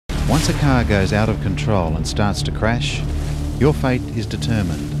Once a car goes out of control and starts to crash, your fate is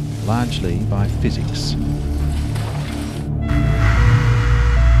determined largely by physics.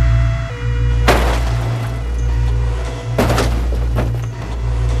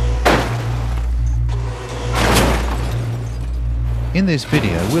 In this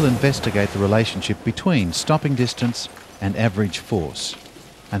video, we'll investigate the relationship between stopping distance and average force,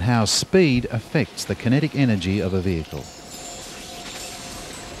 and how speed affects the kinetic energy of a vehicle.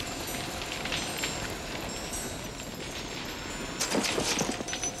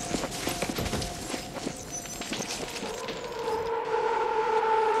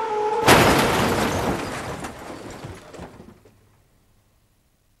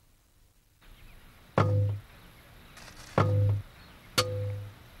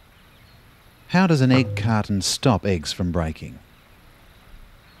 How does an egg carton stop eggs from breaking?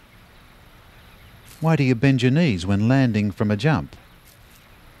 Why do you bend your knees when landing from a jump?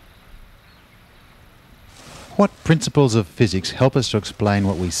 What principles of physics help us to explain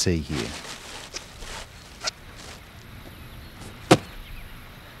what we see here?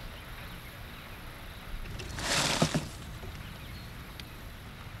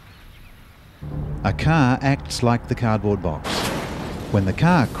 A car acts like the cardboard box. When the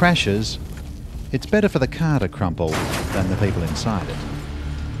car crashes, it's better for the car to crumple than the people inside it.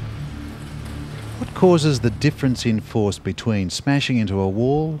 What causes the difference in force between smashing into a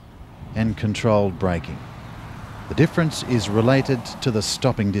wall and controlled braking? The difference is related to the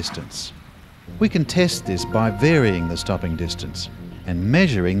stopping distance. We can test this by varying the stopping distance and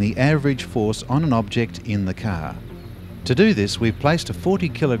measuring the average force on an object in the car. To do this, we've placed a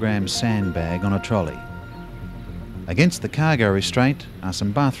 40-kilogram sandbag on a trolley. Against the cargo restraint are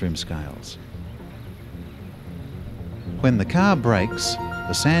some bathroom scales. When the car brakes,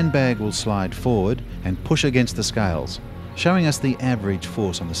 the sandbag will slide forward and push against the scales, showing us the average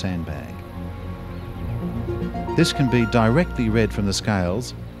force on the sandbag. This can be directly read from the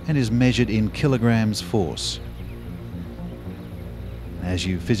scales and is measured in kilograms force. As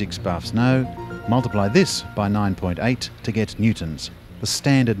you physics buffs know, multiply this by 9.8 to get newtons, the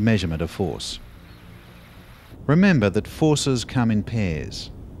standard measurement of force. Remember that forces come in pairs.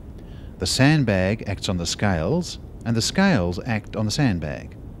 The sandbag acts on the scales, and the scales act on the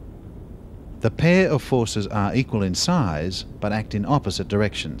sandbag. The pair of forces are equal in size, but act in opposite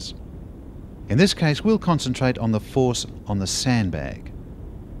directions. In this case, we'll concentrate on the force on the sandbag.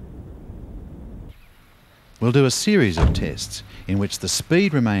 We'll do a series of tests in which the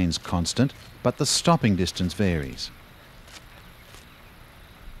speed remains constant, but the stopping distance varies.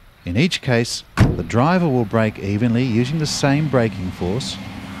 In each case, the driver will brake evenly using the same braking force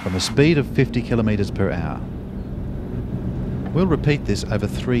from a speed of 50 kilometers per hour. We'll repeat this over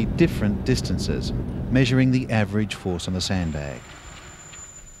 3 different distances, measuring the average force on the sandbag.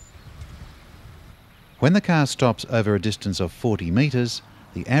 When the car stops over a distance of 40 meters,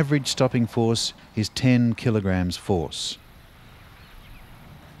 the average stopping force is 10 kilograms force.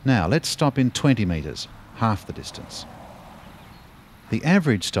 Now let's stop in 20 meters, half the distance. The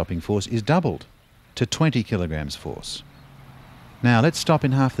average stopping force is doubled to 20 kilograms force. Now let's stop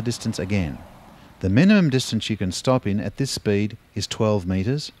in half the distance again. The minimum distance you can stop in at this speed is 12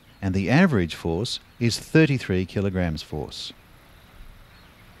 meters, and the average force is 33 kilograms force.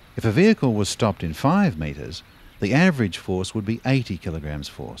 If a vehicle was stopped in 5 meters, the average force would be 80 kilograms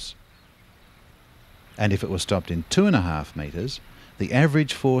force. And if it was stopped in 2.5 meters, the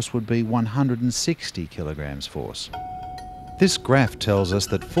average force would be 160 kilograms force. This graph tells us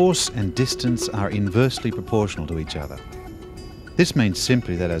that force and distance are inversely proportional to each other. This means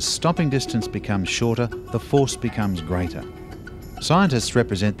simply that as stopping distance becomes shorter, the force becomes greater. Scientists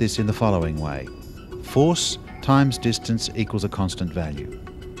represent this in the following way. Force times distance equals a constant value.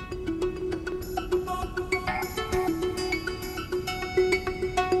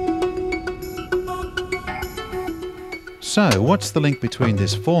 So, what's the link between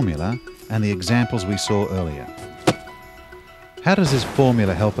this formula and the examples we saw earlier? How does this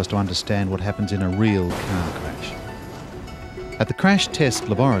formula help us to understand what happens in a real car crash? At the Crash Test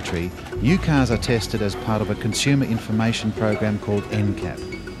Laboratory, new cars are tested as part of a consumer information program called NCAP.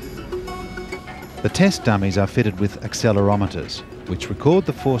 The test dummies are fitted with accelerometers, which record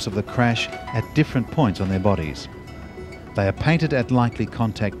the force of the crash at different points on their bodies. They are painted at likely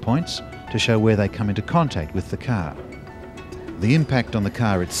contact points to show where they come into contact with the car. The impact on the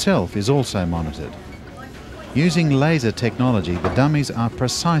car itself is also monitored. Using laser technology, the dummies are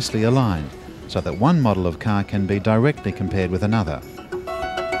precisely aligned so that one model of car can be directly compared with another.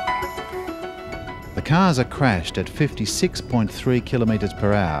 The cars are crashed at 56.3 kilometers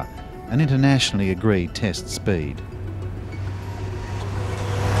per hour, an internationally agreed test speed.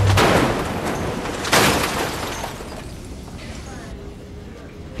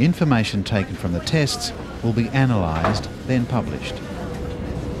 Information taken from the tests will be analysed, then published.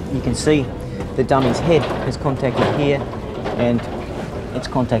 You can see the dummy's head is contacted here and it's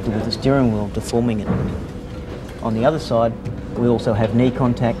contacted with the steering wheel, deforming it. On the other side, we also have knee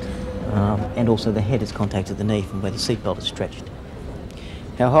contact and also the head is contacted the knee from where the seatbelt is stretched.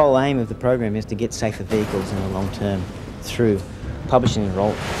 Our whole aim of the program is to get safer vehicles in the long term through publishing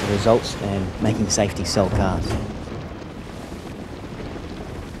the results and making safety sell cars.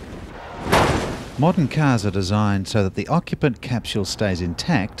 Modern cars are designed so that the occupant capsule stays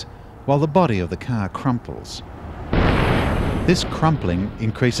intact while the body of the car crumples. This crumpling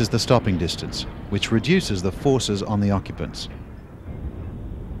increases the stopping distance, which reduces the forces on the occupants.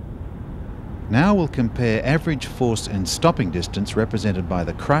 Now we'll compare average force and stopping distance represented by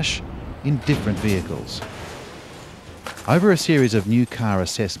the crush in different vehicles. Over a series of new car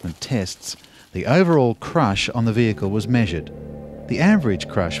assessment tests, the overall crush on the vehicle was measured. The average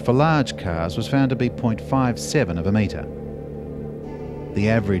crush for large cars was found to be 0.57 of a metre. The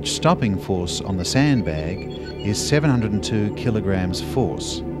average stopping force on the sandbag is 702 kilograms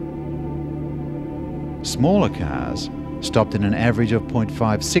force. Smaller cars stopped in an average of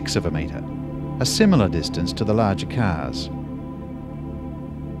 0.56 of a metre, a similar distance to the larger cars.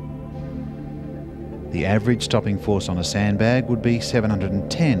 The average stopping force on a sandbag would be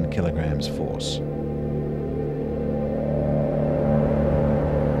 710 kilograms force.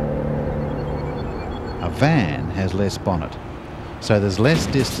 A van has less bonnet, so there's less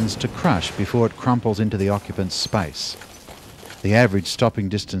distance to crush before it crumples into the occupant's space. The average stopping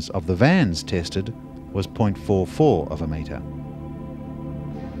distance of the vans tested was 0.44 of a metre.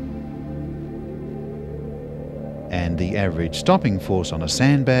 And the average stopping force on a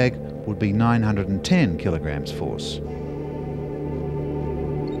sandbag would be 910 kilograms force.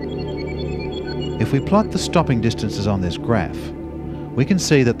 If we plot the stopping distances on this graph, we can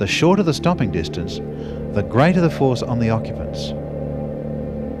see that the shorter the stopping distance, the greater the force on the occupants.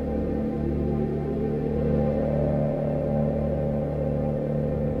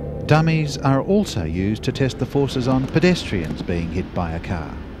 Dummies are also used to test the forces on pedestrians being hit by a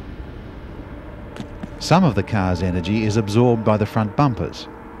car. Some of the car's energy is absorbed by the front bumpers,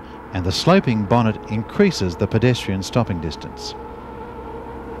 and the sloping bonnet increases the pedestrian stopping distance.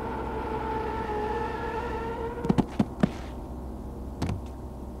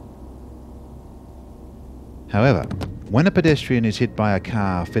 However, when a pedestrian is hit by a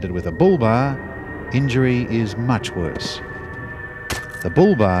car fitted with a bull bar, injury is much worse. The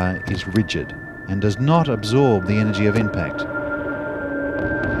bull bar is rigid and does not absorb the energy of impact.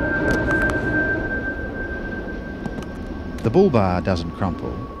 The bull bar doesn't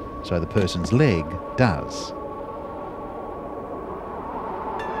crumple, so the person's leg does.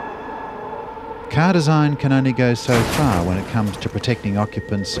 Car design can only go so far when it comes to protecting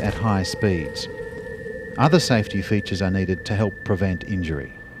occupants at high speeds. Other safety features are needed to help prevent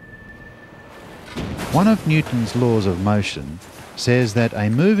injury. One of Newton's laws of motion says that a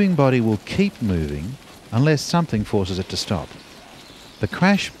moving body will keep moving unless something forces it to stop. The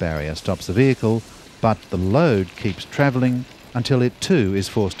crash barrier stops the vehicle, but the load keeps travelling until it too is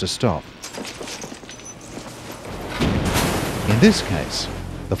forced to stop. In this case,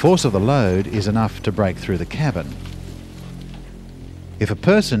 the force of the load is enough to break through the cabin. If a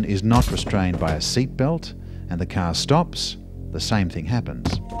person is not restrained by a seatbelt and the car stops, the same thing happens.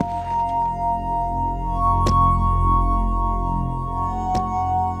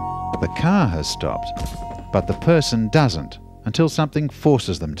 The car has stopped, but the person doesn't until something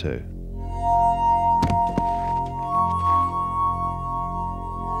forces them to.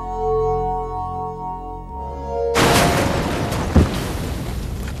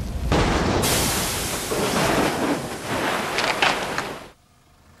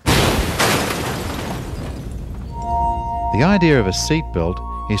 The idea of a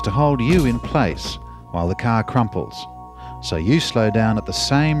seatbelt is to hold you in place while the car crumples, so you slow down at the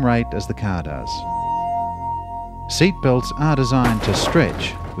same rate as the car does. Seatbelts are designed to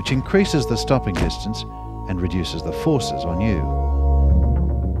stretch, which increases the stopping distance and reduces the forces on you.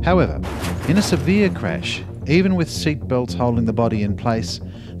 However, in a severe crash, even with seatbelts holding the body in place,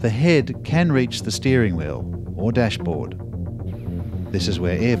 the head can reach the steering wheel or dashboard. This is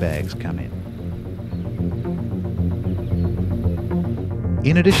where airbags come in.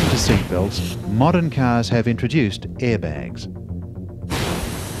 In addition to seatbelts, modern cars have introduced airbags.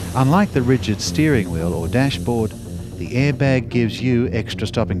 Unlike the rigid steering wheel or dashboard, the airbag gives you extra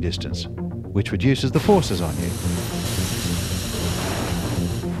stopping distance, which reduces the forces on you.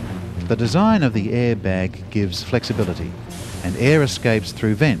 The design of the airbag gives flexibility, and air escapes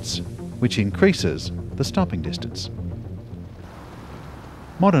through vents, which increases the stopping distance.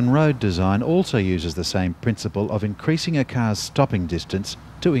 Modern road design also uses the same principle of increasing a car's stopping distance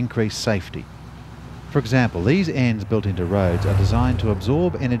to increase safety. For example, these ends built into roads are designed to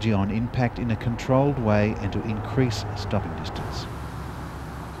absorb energy on impact in a controlled way and to increase stopping distance.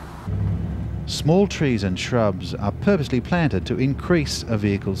 Small trees and shrubs are purposely planted to increase a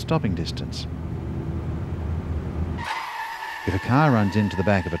vehicle's stopping distance. If a car runs into the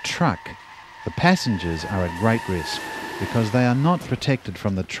back of a truck, the passengers are at great risk because they are not protected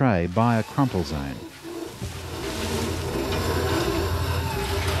from the tray by a crumple zone.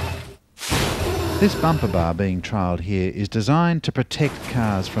 This bumper bar being trialled here is designed to protect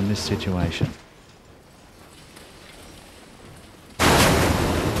cars from this situation.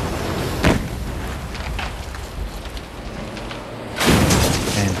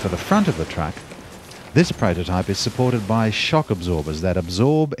 And for the front of the truck, this prototype is supported by shock absorbers that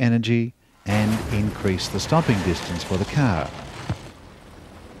absorb energy and increase the stopping distance for the car.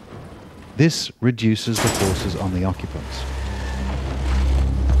 This reduces the forces on the occupants.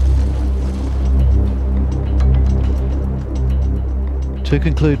 To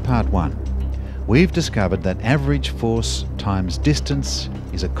conclude part 1, we've discovered that average force times distance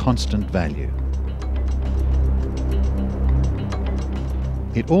is a constant value.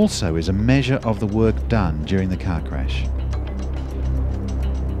 It also is a measure of the work done during the car crash.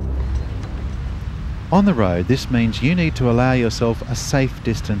 On the road, this means you need to allow yourself a safe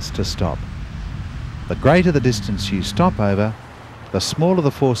distance to stop. The greater the distance you stop over, the smaller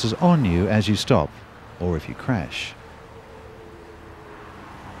the forces on you as you stop, or if you crash.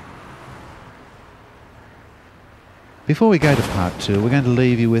 Before we go to part 2, we're going to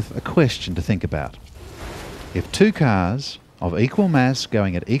leave you with a question to think about. If two cars of equal mass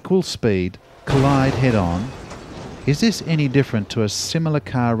going at equal speed collide head-on, is this any different to a similar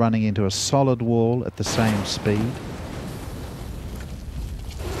car running into a solid wall at the same speed?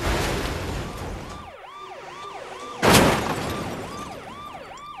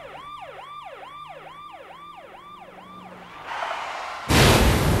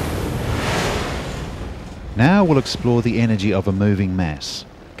 Now we'll explore the energy of a moving mass,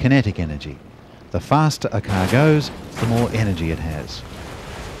 kinetic energy. The faster a car goes, the more energy it has.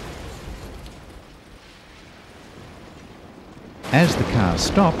 As the car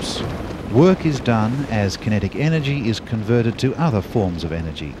stops, work is done as kinetic energy is converted to other forms of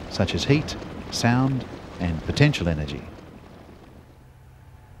energy, such as heat, sound, and potential energy.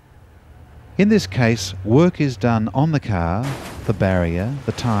 In this case, work is done on the car, the barrier,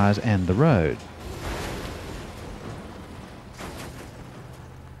 the tyres, and the road.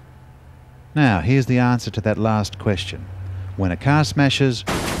 Now, here's the answer to that last question. When a car smashes,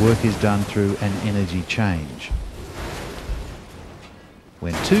 work is done through an energy change.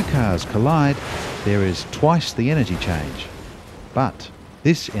 When two cars collide, there is twice the energy change. But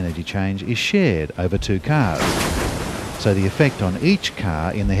this energy change is shared over two cars. So the effect on each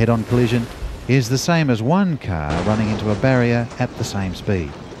car in the head-on collision is the same as one car running into a barrier at the same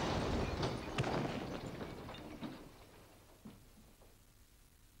speed.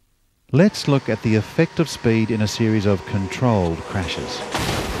 Let's look at the effect of speed in a series of controlled crashes.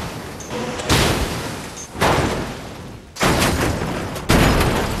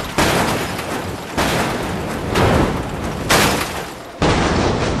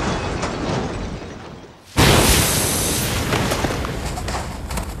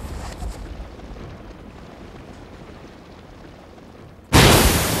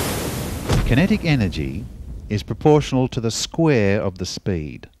 Kinetic energy is proportional to the square of the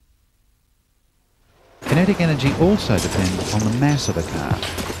speed. Kinetic energy also depends on the mass of a car.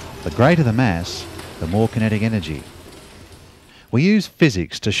 The greater the mass, the more kinetic energy. We use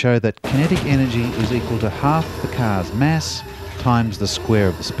physics to show that kinetic energy is equal to half the car's mass times the square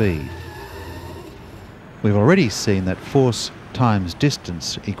of the speed. We've already seen that force times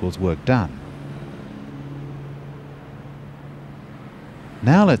distance equals work done.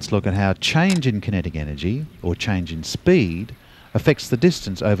 Now let's look at how change in kinetic energy, or change in speed, affects the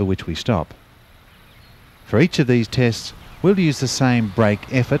distance over which we stop. For each of these tests, we'll use the same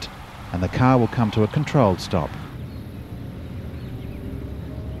brake effort and the car will come to a controlled stop.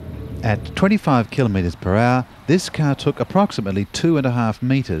 At 25 kilometers per hour, this car took approximately 2.5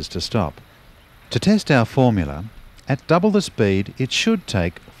 meters to stop. To test our formula, at double the speed, it should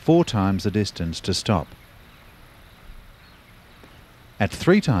take 4 times the distance to stop. At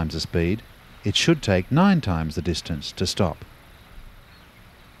 3 times the speed, it should take 9 times the distance to stop.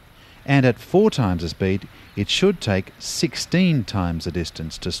 And at 4 times the speed, it should take 16 times the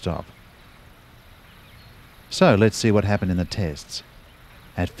distance to stop. So let's see what happened in the tests.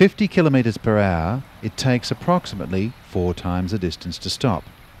 At 50 kilometres per hour, it takes approximately 4 times the distance to stop.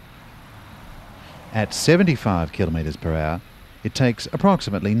 At 75 kilometres per hour, it takes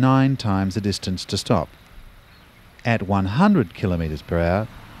approximately 9 times the distance to stop. At 100 kilometres per hour,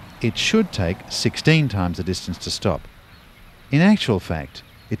 it should take 16 times the distance to stop. In actual fact,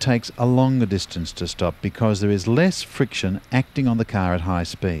 it takes a longer distance to stop because there is less friction acting on the car at high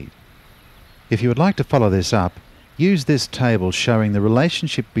speed. If you would like to follow this up, use this table showing the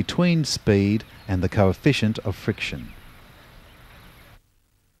relationship between speed and the coefficient of friction.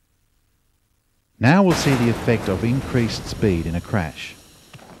 Now we'll see the effect of increased speed in a crash.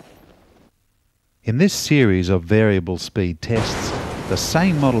 In this series of variable speed tests, the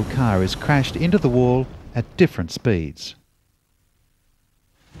same model car is crashed into the wall at different speeds.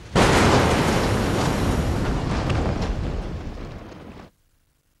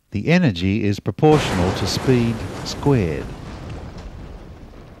 The energy is proportional to speed squared.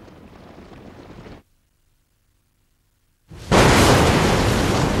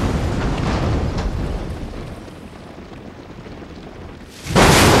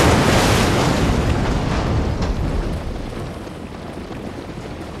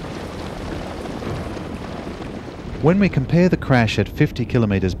 When we compare the crash at 50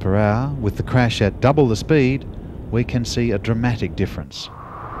 kilometres per hour with the crash at double the speed, we can see a dramatic difference.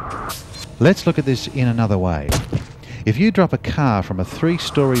 Let's look at this in another way. If you drop a car from a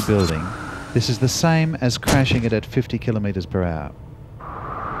 3-storey building, this is the same as crashing it at 50 kilometres per hour.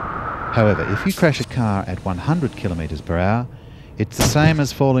 However, if you crash a car at 100 kilometres per hour, it's the same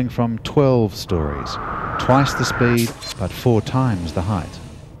as falling from 12 stories, twice the speed but 4 times the height.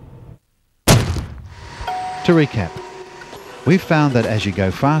 To recap, we've found that as you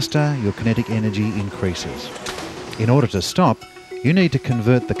go faster, your kinetic energy increases. In order to stop, you need to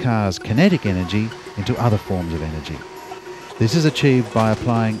convert the car's kinetic energy into other forms of energy. This is achieved by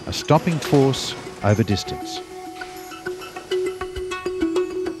applying a stopping force over distance.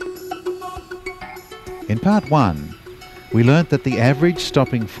 In part 1, we learnt that the average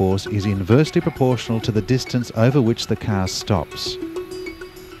stopping force is inversely proportional to the distance over which the car stops.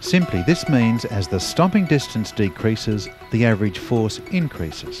 Simply, this means as the stopping distance decreases, the average force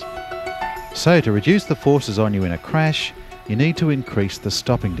increases. So to reduce the forces on you in a crash, you need to increase the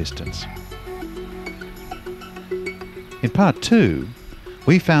stopping distance. In part 2,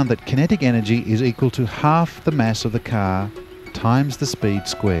 we found that kinetic energy is equal to half the mass of the car times the speed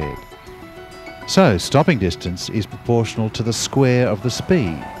squared. So stopping distance is proportional to the square of the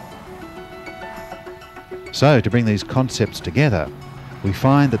speed. So to bring these concepts together, we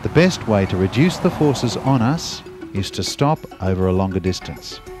find that the best way to reduce the forces on us is to stop over a longer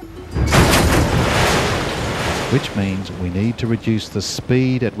distance. Which means we need to reduce the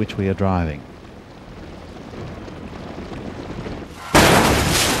speed at which we are driving.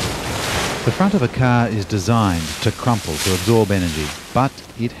 The front of a car is designed to crumple, to absorb energy, but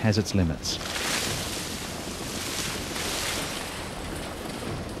it has its limits.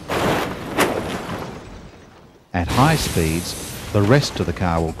 At high speeds, the rest of the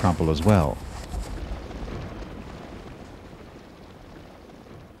car will crumple as well.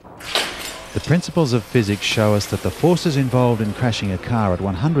 The principles of physics show us that the forces involved in crashing a car at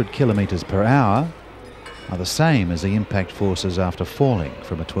 100 kilometres per hour are the same as the impact forces after falling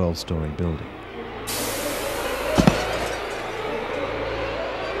from a 12-storey building.